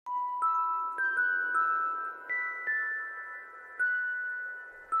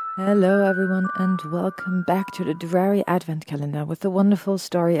Hello everyone and welcome back to the Drarry Adventcalendar with the wonderful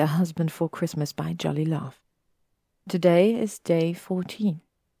story A Husband for Christmas by Jolly Love. Today is day 14.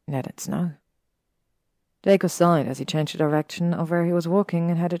 Let it snow. Draco sighed as he changed the direction of where he was walking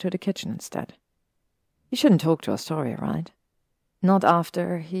and headed to the kitchen instead. He shouldn't talk to Astoria, right? Not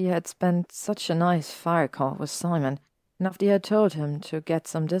after he had spent such a nice fire call with Simon, and after he had told him to get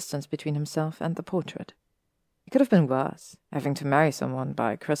some distance between himself and the portrait. It could have been worse, having to marry someone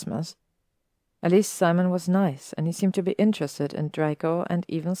by Christmas. At least Simon was nice, and he seemed to be interested in Draco and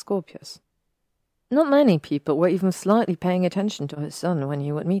even Scorpius. Not many people were even slightly paying attention to his son when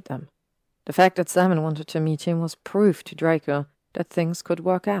he would meet them. The fact that Simon wanted to meet him was proof to Draco that things could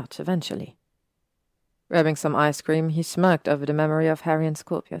work out eventually. Grabbing some ice cream, he smirked over the memory of Harry and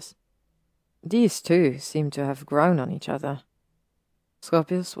Scorpius. These two seemed to have grown on each other.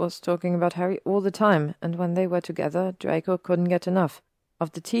 Scorpius was talking about Harry all the time, and when they were together, Draco couldn't get enough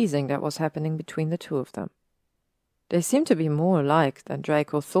of the teasing that was happening between the two of them. They seemed to be more alike than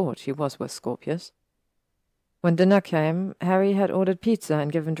Draco thought he was with Scorpius. When dinner came, Harry had ordered pizza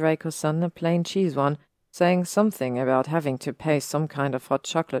and given Draco's son a plain cheese one, saying something about having to pay some kind of hot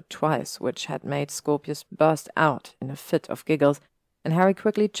chocolate twice, which had made Scorpius burst out in a fit of giggles, and Harry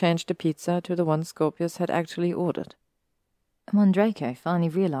quickly changed the pizza to the one Scorpius had actually ordered. And when Draco finally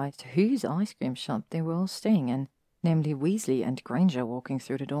realized whose ice cream shop they were all staying in, namely Weasley and Granger walking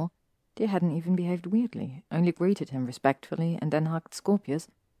through the door, they hadn't even behaved weirdly, only greeted him respectfully and then hugged Scorpius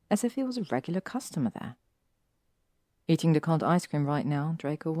as if he was a regular customer there. Eating the cold ice cream right now,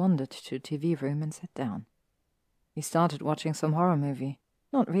 Draco wandered to the TV room and sat down. He started watching some horror movie,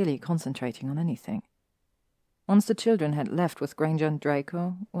 not really concentrating on anything. Once the children had left with Granger and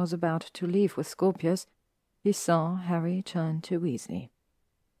Draco was about to leave with Scorpius, he saw Harry turn to Weasley.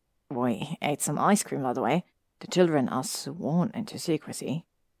 "We ate some ice cream, by the way. The children are sworn into secrecy."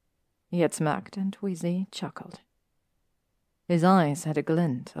 He had smirked, and Weasley chuckled. His eyes had a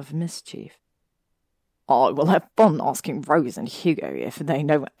glint of mischief. "I will have fun asking Rose and Hugo if they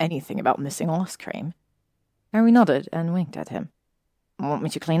know anything about missing ice cream." Harry nodded and winked at him. "Want me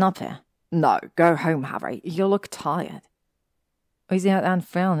to clean up here?" "No, go home, Harry. You look tired." Weasley had then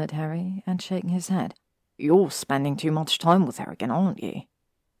frowned at Harry and shaking his head. "You're spending too much time with her again, aren't you?"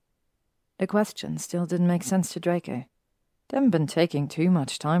 The question still didn't make sense to Draco. They hadn't been taking too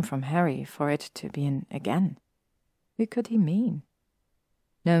much time from Harry for it to be an again. Who could he mean?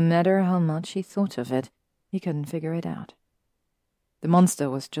 No matter how much he thought of it, he couldn't figure it out. The monster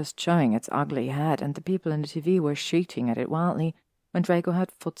was just showing its ugly head, and the people in the TV were shooting at it wildly when Draco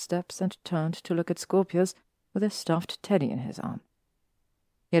heard footsteps and turned to look at Scorpius with a stuffed teddy in his arm.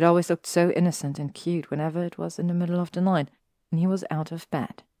 He had always looked so innocent and cute whenever it was in the middle of the night and he was out of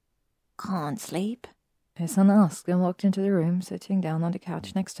bed. "Can't sleep?" his son asked and walked into the room, sitting down on the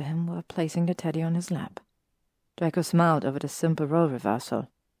couch next to him while placing the teddy on his lap. Draco smiled over the simple role reversal.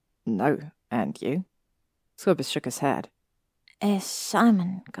 "No, and you?" Scorpius shook his head. "Is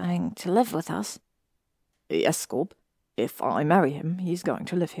Simon going to live with us?" "Yes, Scorp. If I marry him, he's going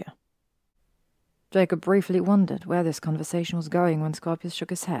to live here." Draco briefly wondered where this conversation was going when Scorpius shook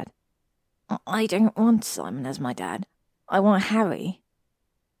his head. "I don't want Simon as my dad. I want Harry."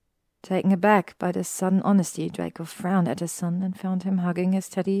 Taken aback by this sudden honesty, Draco frowned at his son and found him hugging his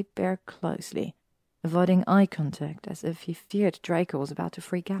teddy bear closely, avoiding eye contact as if he feared Draco was about to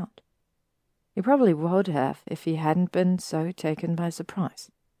freak out. He probably would have if he hadn't been so taken by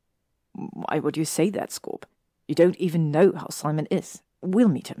surprise. "Why would you say that, Scorp? You don't even know how Simon is. We'll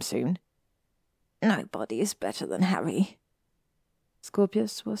meet him soon." "Nobody is better than Harry."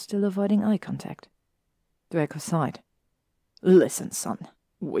 Scorpius was still avoiding eye contact. Draco sighed. "Listen, son,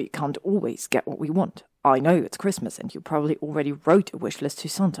 we can't always get what we want. I know it's Christmas and you probably already wrote a wish list to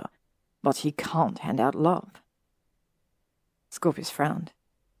Santa, but he can't hand out love." Scorpius frowned.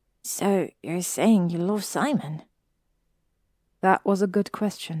 "So you're saying you love Simon?" That was a good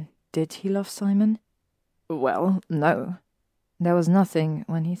question. Did he love Simon? Well, no. There was nothing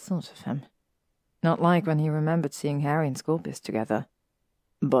when he thought of him. Not like when he remembered seeing Harry and Scorpius together.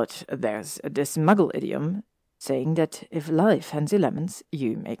 But there's this Muggle idiom saying that if life hands you lemons,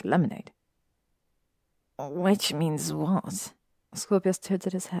 you make lemonade. "Which means what?" Scorpius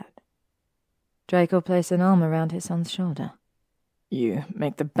tilted his head. Draco placed an arm around his son's shoulder. "You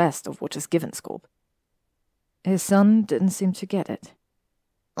make the best of what is given, Scorp." His son didn't seem to get it.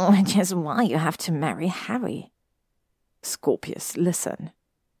 "Which is why you have to marry Harry." "Scorpius, listen."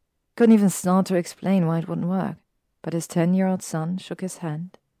 Couldn't even start to explain why it wouldn't work, but his 10-year-old son shook his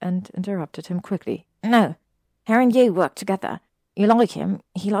hand and interrupted him quickly. "No, Harry and you work together. You like him,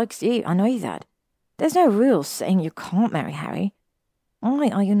 he likes you, I know that. There's no rules saying you can't marry Harry. Why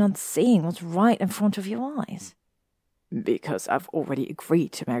are you not seeing what's right in front of your eyes? Because I've already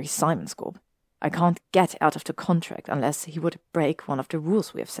agreed to marry Simon Scorp. I can't get out of the contract unless he would break one of the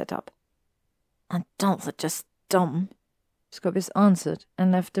rules we have set up. And don't that just dumb? Scorpius answered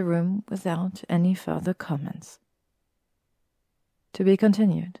and left the room without any further comments. To be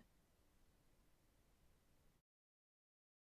continued.